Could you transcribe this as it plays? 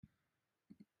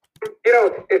You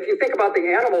know, if you think about the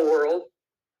animal world,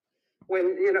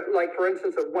 when, you know, like for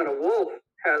instance, when a wolf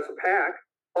has a pack,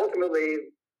 ultimately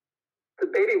the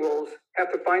baby wolves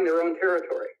have to find their own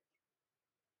territory.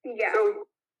 Yeah. So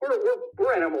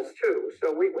we're animals too.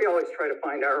 So we always try to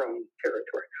find our own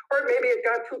territory. Or maybe it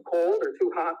got too cold or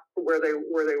too hot where they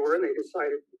were and they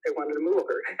decided they wanted to move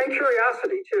over. And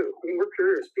curiosity too. I mean, we're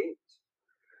curious beings.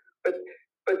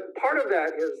 But part of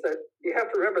that is that you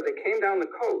have to remember they came down the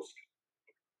coast.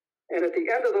 And at the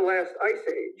end of the last ice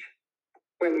age,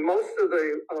 when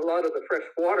a lot of the fresh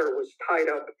water was tied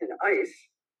up in ice,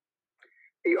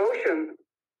 the ocean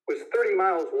was 30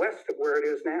 miles west of where it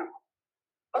is now.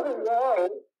 Oh, whoa.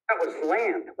 That was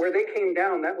land. Where they came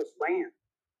down, that was land.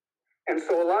 And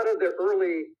so a lot of the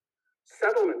early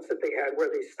settlements that they had where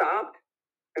they stopped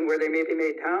and where they maybe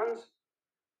made towns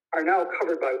are now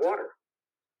covered by water.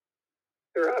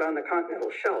 They're out on the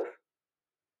continental shelf.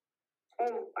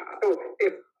 Oh, wow. So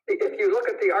if you look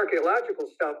at the archaeological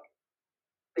stuff,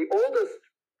 the oldest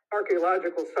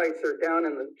archaeological sites are down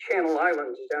in the Channel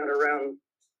Islands, down around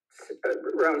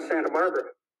Santa Barbara,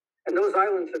 and those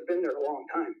islands have been there a long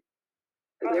time,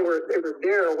 and they were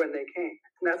there when they came,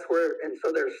 and that's where, and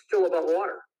so they're still above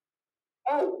water.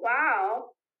 Oh,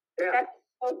 wow. Yeah. That's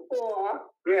so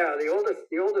cool. Yeah, the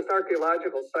oldest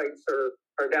archaeological sites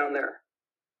are down there.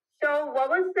 So, what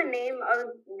was the name of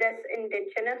this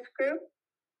indigenous group?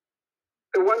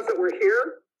 The ones that were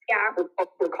here, Yeah.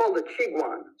 were called the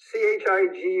Chiguan,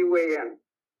 Chiguan,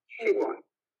 Chiguan.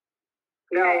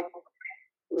 Now, Okay.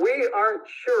 we aren't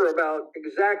sure about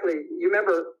exactly. You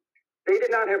remember, they did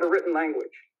not have a written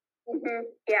language. Mm-hmm.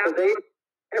 Yeah. So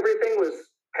everything was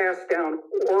passed down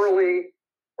orally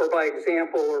or by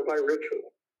example or by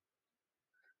ritual.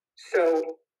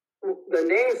 So the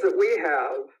names that we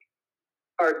have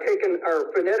are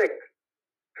phonetic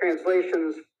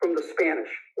translations from the Spanish.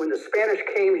 When the Spanish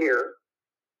came here,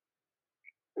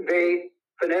 they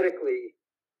phonetically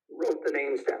wrote the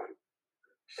names down.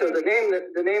 So the name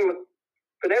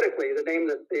phonetically, the name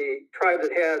that the tribe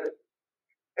that had,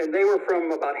 and they were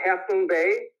from about Half Moon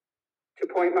Bay to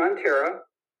Point Montera,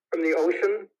 from the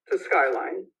ocean to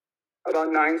skyline,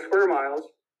 about 9 square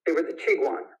miles. They were the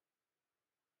Chiguan.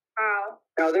 Wow.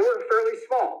 Now they were fairly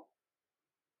small.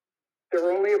 There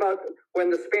were only about, when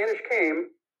the Spanish came,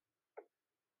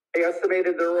 they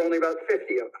estimated there were only about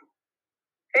 50 of them.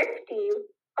 50?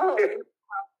 Oh.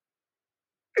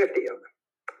 50 of them.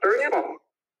 Very small.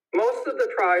 Most of the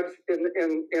tribes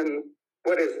in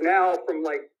what is now from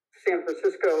like San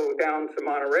Francisco down to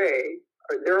Monterey,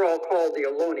 they're all called the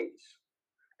Ohlonies.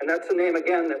 And that's a name,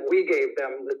 again, that we gave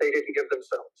them that they didn't give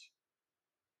themselves.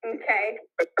 Okay.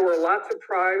 But there were lots of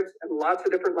tribes and lots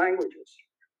of different languages.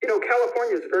 You know,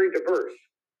 California is very diverse.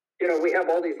 You know, we have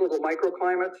all these little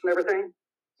microclimates and everything.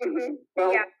 Mm-hmm.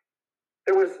 Well, yeah.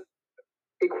 There was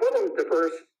equivalent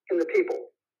diverse in the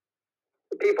people.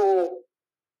 The people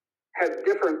had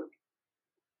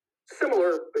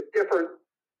similar but different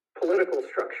political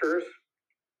structures.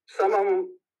 Some of them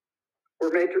were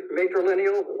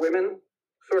matrilineal, women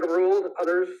sort of ruled.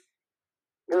 Others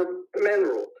were men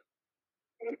ruled.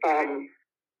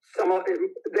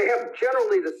 They have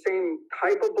generally the same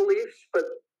type of beliefs, but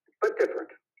different.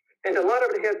 And a lot of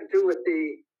it had to do with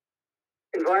the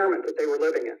environment that they were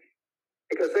living in,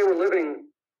 because they were living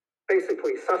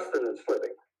basically sustenance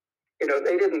living. You know,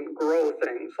 they didn't grow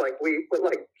things like they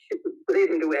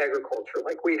didn't do agriculture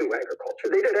like we do agriculture.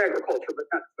 They did agriculture, but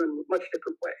not in a much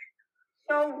different way.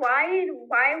 So why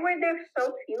were there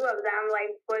so few of them?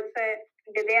 Like,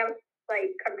 did they have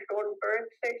like controlled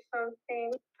births or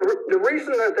something? The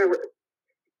reason that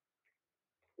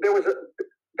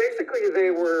basically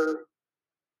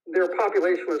their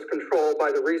population was controlled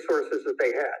by the resources that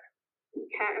they had.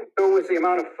 Okay. So it was the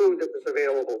amount of food that was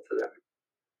available to them.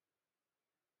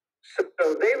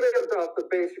 So they lived off of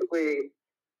basically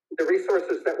the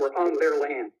resources that were on their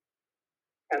land.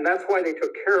 And that's why they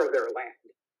took care of their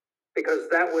land, because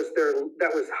that was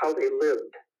how they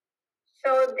lived.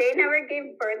 So they never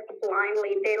gave birth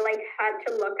blindly. They had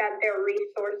to look at their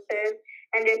resources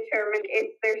and determine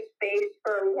if there's space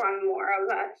for one more of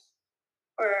us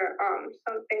or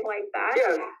something like that.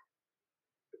 Yes.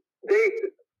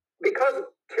 Because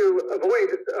to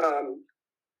avoid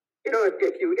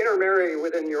if you intermarry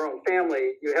within your own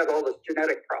family, you have all this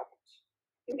genetic problems.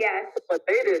 Yes. What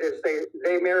they did is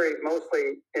they married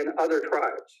mostly in other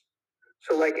tribes.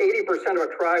 So like 80% of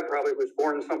a tribe probably was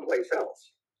born someplace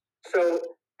else.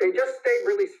 So they just stayed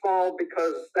really small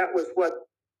because that was what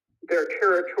their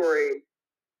territory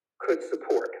could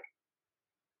support.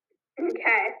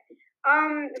 Okay.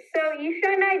 So Isha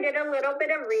and I did a little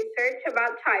bit of research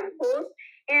about tide pools,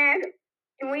 and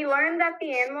And we learned that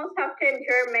the animals have to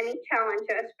endure many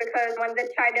challenges because when the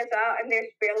tide is out and there's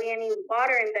barely any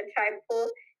water in the tide pool,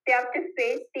 they have to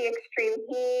face the extreme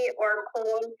heat or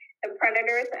cold, the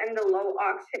predators, and the low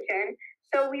oxygen.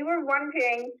 So we were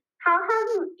wondering, how have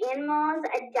animals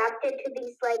adapted to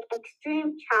these like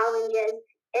extreme challenges?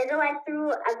 Is it like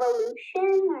through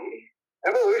evolution or?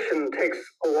 Evolution takes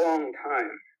a long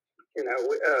time,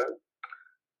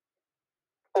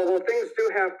 although things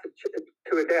do have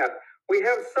to adapt. We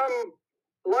have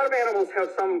a lot of animals have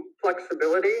some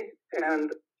flexibility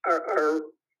and are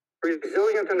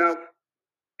resilient enough.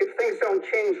 If things don't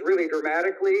change really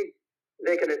dramatically,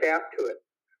 they can adapt to it.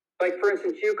 Like, for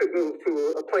instance, you could move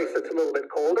to a place that's a little bit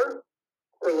colder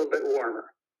or a little bit warmer,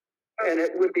 and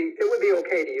it would be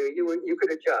okay to you. You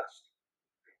could adjust.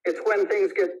 It's when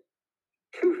things get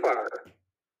too far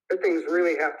that things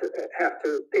really have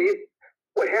to be.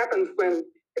 What happens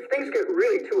if things get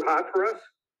really too hot for us,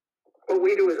 what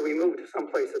we do is we move to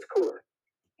someplace that's cooler.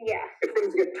 Yeah. If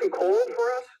things get too cold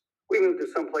for us, we move to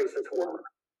someplace that's warmer.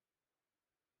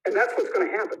 And that's what's going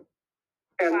to happen.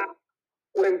 And wow.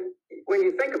 when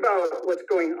you think about what's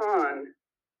going on,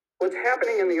 what's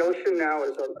happening in the ocean now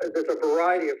is there's a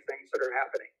variety of things that are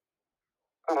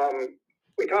happening.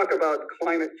 We talk about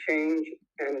climate change,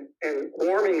 and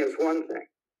warming is one thing,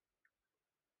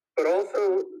 but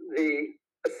also the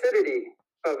acidity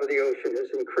of the ocean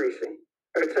is increasing.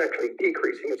 Or it's actually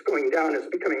decreasing. It's going down. It's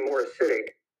becoming more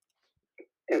acidic.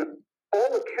 And all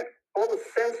the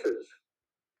senses,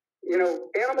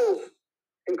 animals,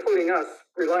 including us,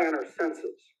 rely on our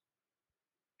senses.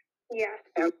 Yeah.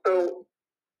 And so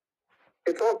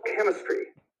it's all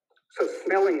chemistry. So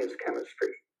smelling is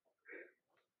chemistry.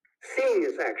 Seeing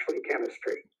is actually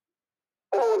chemistry.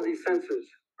 All of these senses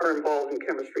are involved in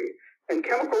chemistry. And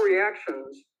chemical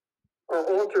reactions are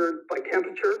altered by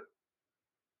temperature,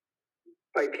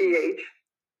 by pH,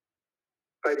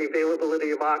 by the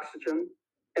availability of oxygen,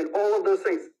 and all of those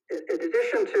things. In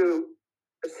addition to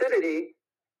acidity,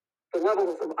 the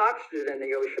levels of oxygen in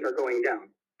the ocean are going down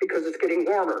because it's getting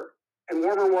warmer, and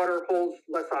warmer water holds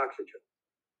less oxygen.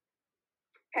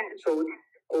 Okay. So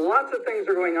lots of things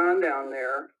are going on down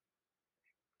there,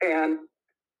 and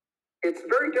it's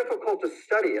very difficult to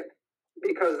study it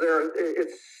because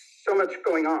it's so much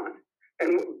going on.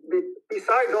 And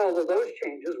besides all of those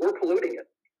changes, we're polluting it.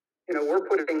 We're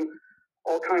putting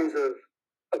all kinds of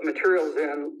materials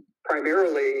in,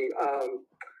 primarily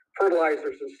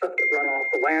fertilizers and stuff that run off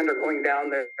the land are going down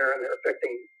there, and they're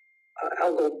affecting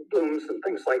algal blooms and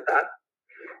things like that,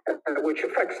 which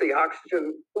affects the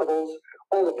oxygen levels.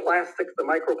 All the plastics, the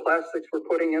microplastics we're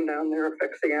putting in down there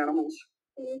affects the animals.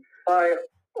 By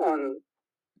on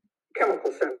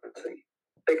chemical sensing,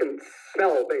 they can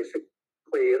smell basically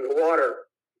in the water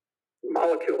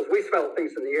molecules. We smell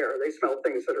things in the air. They smell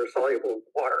things that are soluble in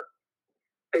water.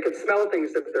 They can smell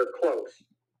things if they're close.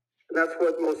 And that's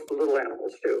what most of the little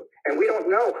animals do. And we don't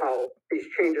know how these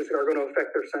changes are going to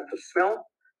affect their sense of smell,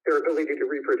 their ability to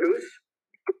reproduce.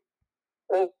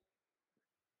 All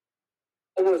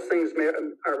those things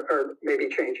are maybe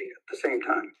changing at the same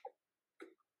time.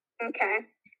 Okay.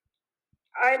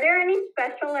 Are there any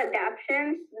special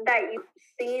adaptations that you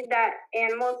see that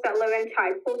animals that live in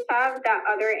tide pools have that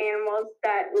other animals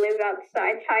that live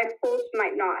outside tide pools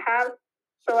might not have?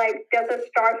 So, like, does a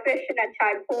starfish in a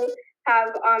tide pool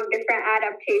have different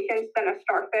adaptations than a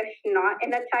starfish not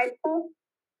in a tide pool?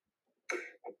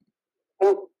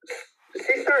 Well,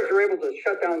 sea stars are able to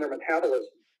shut down their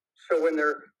metabolism. So when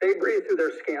they breathe through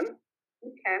their skin.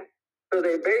 Okay. So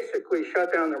they basically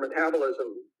shut down their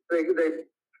metabolism.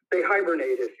 They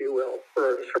hibernate, if you will,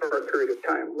 for a short period of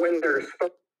time when they're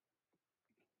exposed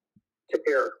to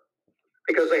air,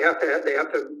 because they have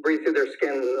to breathe through their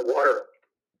skin in the water.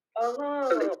 Oh.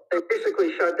 So they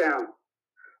basically shut down.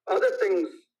 Other things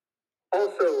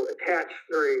also attach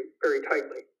very, very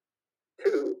tightly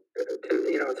to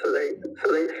so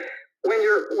they when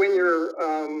you're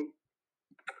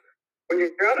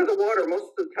out of the water, most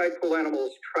of the tide pool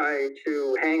animals try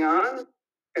to hang on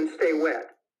and stay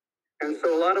wet. And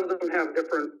so a lot of them have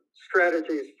different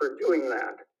strategies for doing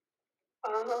that.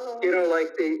 Oh.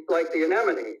 Like the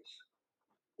anemones,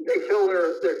 they fill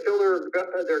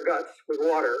their guts with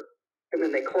water, and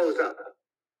then they close up,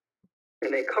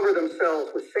 and they cover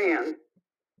themselves with sand,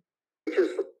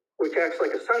 which acts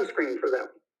like a sunscreen for them.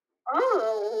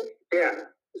 Oh. Yeah.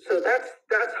 So that's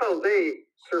how they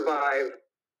survive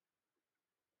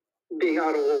being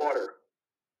out of water.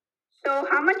 So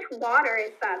how much water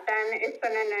is that then if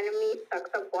an anemone sucks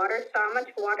up water? So how much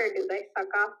water do they suck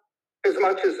up? As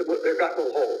much as their gut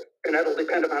will hold, and that'll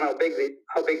depend on how big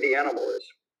the animal is.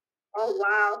 Oh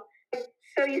wow.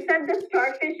 So you said the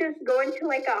starfishes go into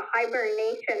like a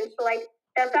hibernation. So like,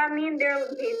 does that mean they're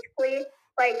basically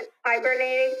like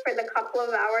hibernating for the couple of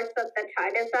hours that the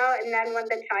tide is out, and then when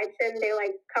the tide's in, they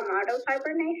like come out of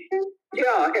hibernation?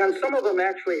 Yeah, and some of them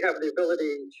actually have the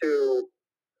ability to.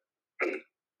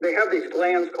 They have these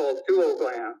glands called duo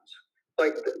glands,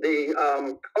 like the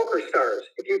ochre stars.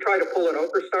 If you try to pull an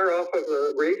ochre star off of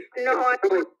the reef, No,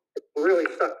 it's really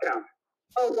stuck down.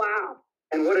 Oh wow.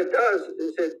 And what it does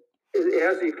is it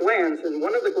has these glands, and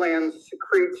one of the glands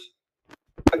secretes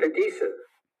an adhesive,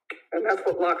 and that's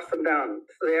what locks them down.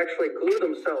 So they actually glue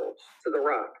themselves to the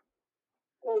rock.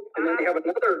 Oh, wow. And then they have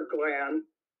another gland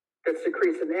that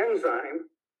secretes an enzyme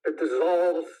that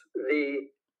dissolves the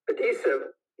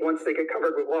adhesive once they get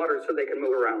covered with water so they can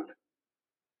move around.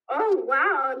 Oh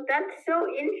wow, that's so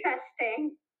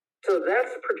interesting. So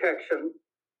that's protection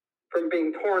from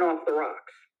being torn off the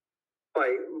rocks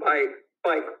by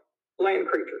land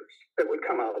creatures that would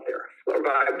come out there, or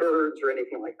by birds or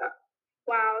anything like that.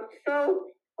 Wow. So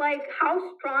like how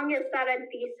strong is that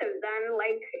adhesive then?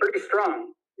 Like pretty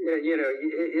strong.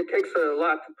 It takes a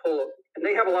lot to pull, and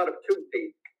they have a lot of tube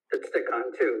feet that stick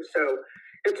on too. So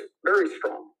it's very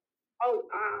strong. Oh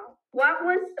wow. What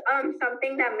was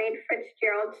something that made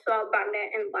Fitzgerald so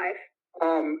abundant in life?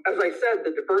 As I said,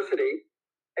 the diversity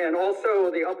and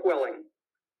also the upwelling,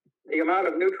 the amount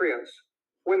of nutrients.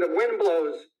 When the wind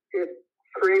blows, it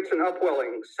creates an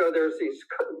upwelling. So there's these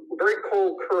very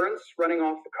cold currents running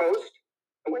off the coast.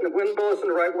 And when the wind blows in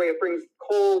the right way, it brings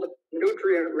cold,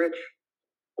 nutrient-rich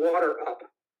water up.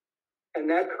 And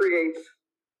that creates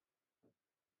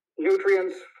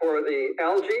nutrients for the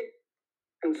algae.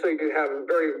 And so you have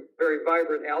very, very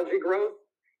vibrant algae growth.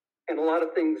 And a lot of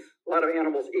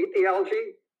animals eat the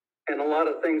algae. And a lot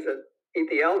of things that eat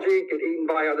the algae get eaten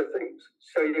by other things.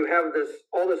 So you have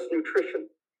all this nutrition.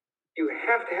 You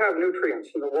have to have nutrients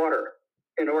in the water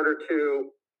in order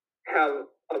to have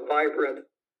a vibrant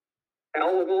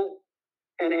algal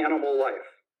and animal life.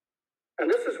 And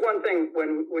this is one thing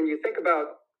when you think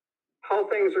about how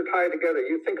things are tied together,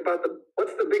 you think about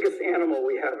what's the biggest animal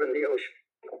we have in the ocean?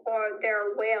 Or there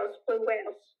are whales, blue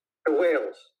whales. The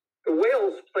whales. The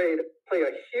whales play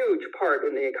a huge part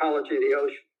in the ecology of the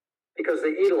ocean because they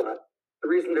eat a lot. The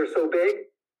reason they're so big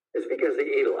is because they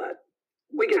eat a lot.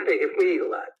 We get big if we eat a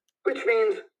lot, which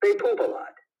means they poop a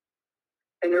lot.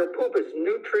 And their poop is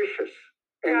nutritious.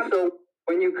 And so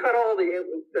when you cut all the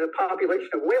population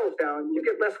of whales down, you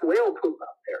get less whale poop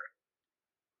out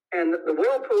there. And the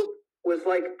whale poop was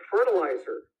like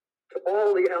fertilizer to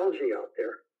all the algae out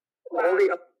there, all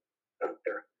the out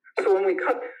there. So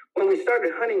when we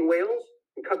started hunting whales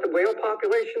and cut the whale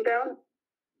population down,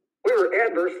 we were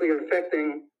adversely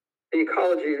affecting the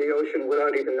ecology of the ocean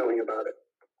without even knowing about it.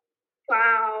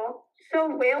 Wow.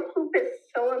 So whale poop is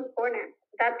so important.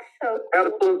 That's so cool.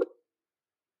 Absolutely.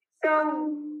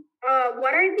 So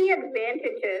what are the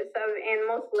advantages of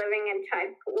animals living in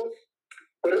tide pools?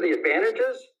 What are the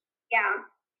advantages? Yeah.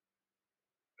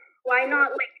 Why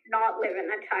not live in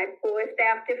a tide pool if they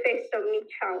have to face so many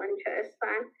challenges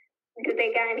then? Do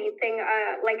they get anything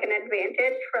like an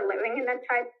advantage for living in a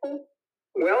tide pool?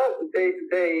 Well,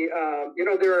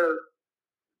 there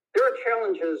are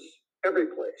challenges every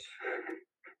place.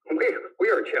 We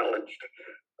are challenged,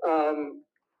 and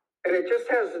it just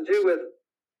has to do with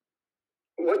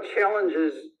what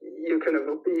challenges you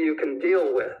can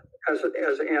deal with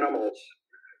as animals.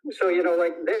 So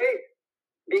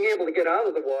being able to get out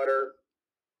of the water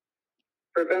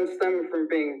prevents them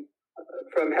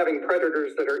from having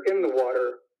predators that are in the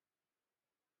water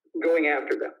going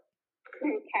after them.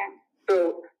 Okay.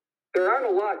 So there aren't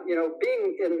a lot,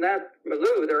 being in that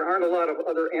milieu, there aren't a lot of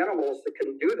other animals that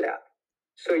can do that.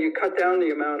 So you cut down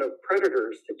the amount of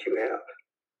predators that you have,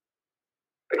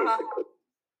 basically.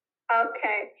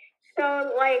 Okay.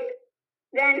 So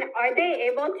then are they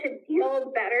able to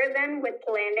deal better then with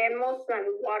land animals than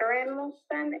water animals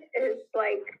then?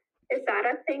 Is that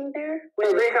a thing there?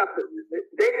 Well, they have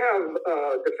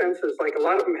defenses, like a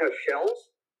lot of them have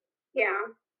shells. Yeah.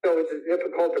 So it's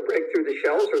difficult to break through the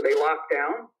shells, or they lock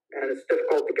down, and it's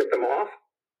difficult to get them off.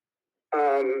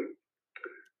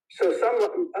 So some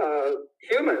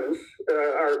humans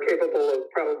are capable of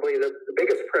probably the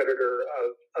biggest predator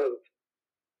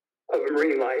of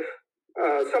marine life.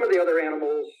 Some of the other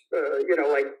animals,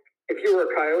 like if you were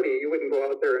a coyote, you wouldn't go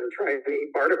out there and try to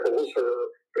eat barnacles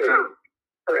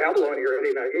or abalone or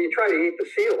anything. You try to eat the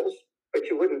seals, but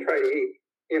you wouldn't try to eat,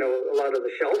 a lot of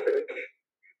the shellfish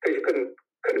because you couldn't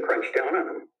crunch down on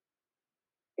them.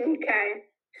 Okay.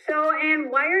 So,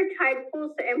 and why are tide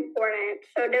pools important?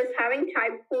 So does having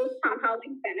tide pools somehow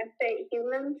benefit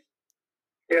humans?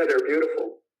 Yeah, they're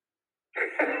beautiful.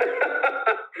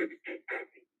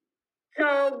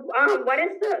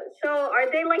 So, are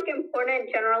they like important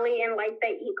generally in like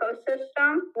the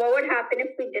ecosystem? What would happen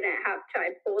if we didn't have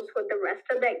tide pools? Would the rest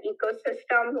of the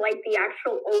ecosystem, like the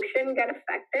actual ocean, get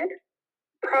affected?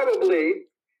 Probably.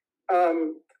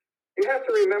 You have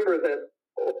to remember that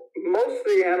most of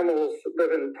the animals that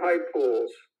live in tide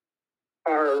pools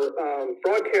are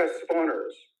broadcast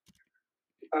spawners.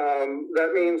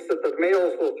 That means that the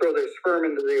males will throw their sperm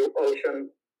into the ocean,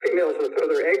 females will throw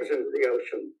their eggs into the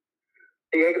ocean.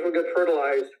 The eggs will get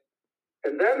fertilized,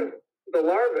 and then the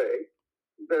larvae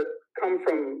that come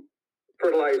from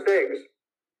fertilized eggs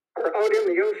are out in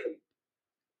the ocean.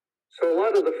 So a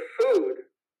lot of the food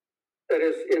that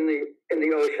is in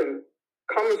the ocean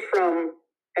comes from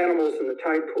animals in the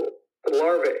tide pool, the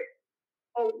larvae.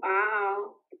 Oh,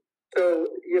 wow. So,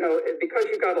 because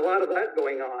you got a lot of that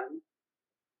going on,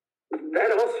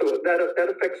 that also that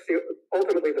affects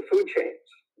ultimately the food chains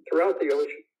throughout the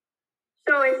ocean.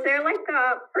 So is there like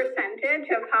a percentage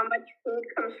of how much food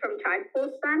comes from tide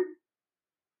pools then?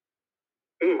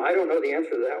 I don't know the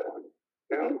answer to that one.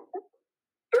 No.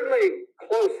 Certainly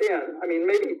close in. I mean,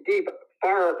 maybe deep,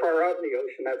 far out in the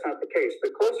ocean, that's not the case.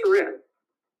 But closer in,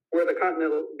 where the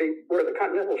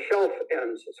continental shelf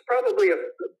ends, it's probably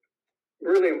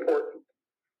really important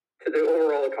to the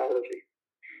overall ecology.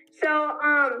 So,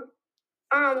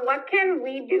 what can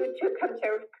we do to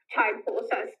conserve tide pools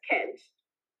as kids?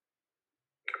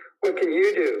 What can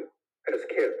you do as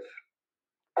kids?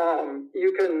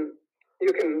 You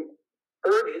can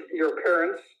urge your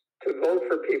parents to vote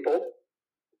for people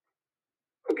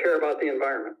who care about the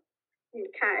environment.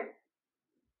 Okay.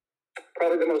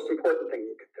 Probably the most important thing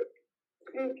you can do.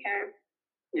 Okay.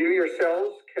 You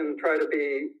yourselves can try to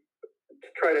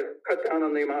cut down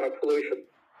on the amount of pollution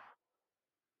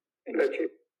that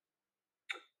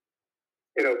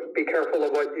be careful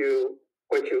of what you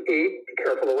eat, be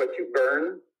careful of what you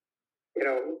burn,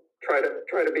 try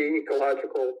to be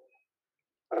ecological,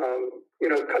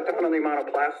 cut down on the amount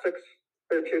of plastics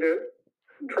that you do,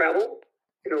 travel,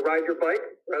 ride your bike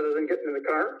rather than getting in the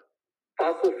car,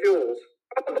 fossil fuels.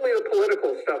 Probably the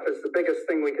political stuff is the biggest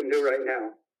thing we can do right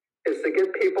now, is to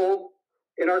get people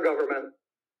in our government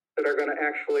that are going to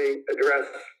actually address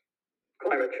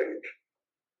climate change.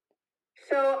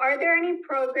 So are there any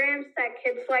programs that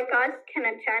kids like us can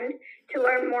attend to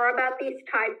learn more about these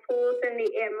tide pools and the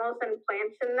animals and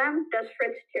plants in them? Does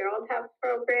Fitzgerald have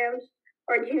programs,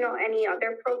 or do you know any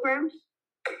other programs?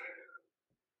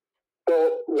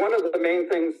 Well, one of the main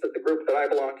things that the group that I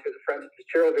belong to, the Friends of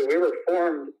Fitzgerald, do, we were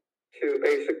formed to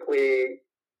basically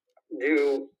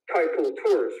do tide pool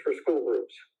tours for school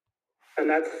groups. And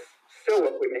that's still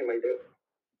what we mainly do.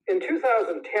 In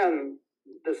 2010,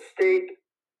 the state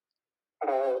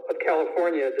of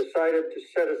California decided to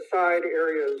set aside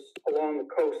areas along the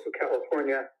coast of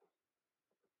California,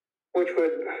 which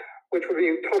would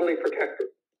be totally protected.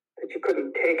 That you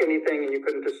couldn't take anything and you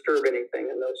couldn't disturb anything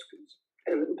in those.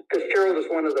 And Fitzgerald is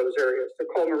one of those areas. They're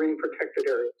called marine protected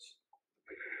areas.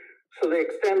 So they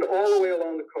extend all the way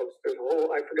along the coast. There's a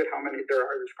whole, I forget how many there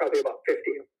are. There's probably about 50 of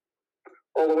them.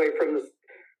 All the way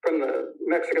from the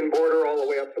Mexican border all the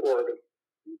way up to Oregon.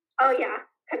 Oh yeah.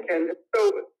 And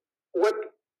so what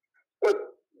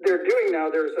they're doing now,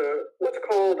 there's what's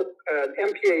called an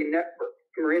MPA network,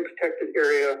 Marine Protected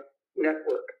Area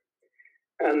Network.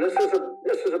 And this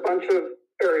is a bunch of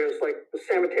areas, like the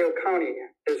San Mateo County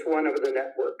is one of the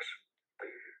networks.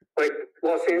 Like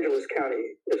Los Angeles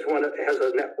County is one that has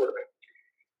a network.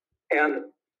 And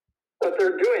what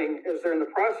they're doing is they're in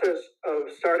the process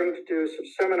of starting to do some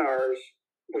seminars,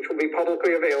 which will be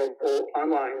publicly available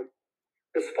online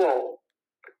this fall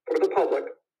for the public,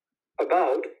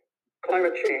 about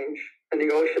climate change and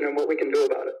the ocean and what we can do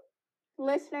about it.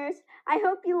 Listeners, I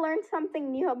hope you learned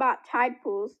something new about tide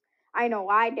pools. I know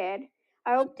I did.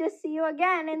 I hope to see you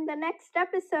again in the next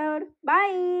episode.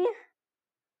 Bye!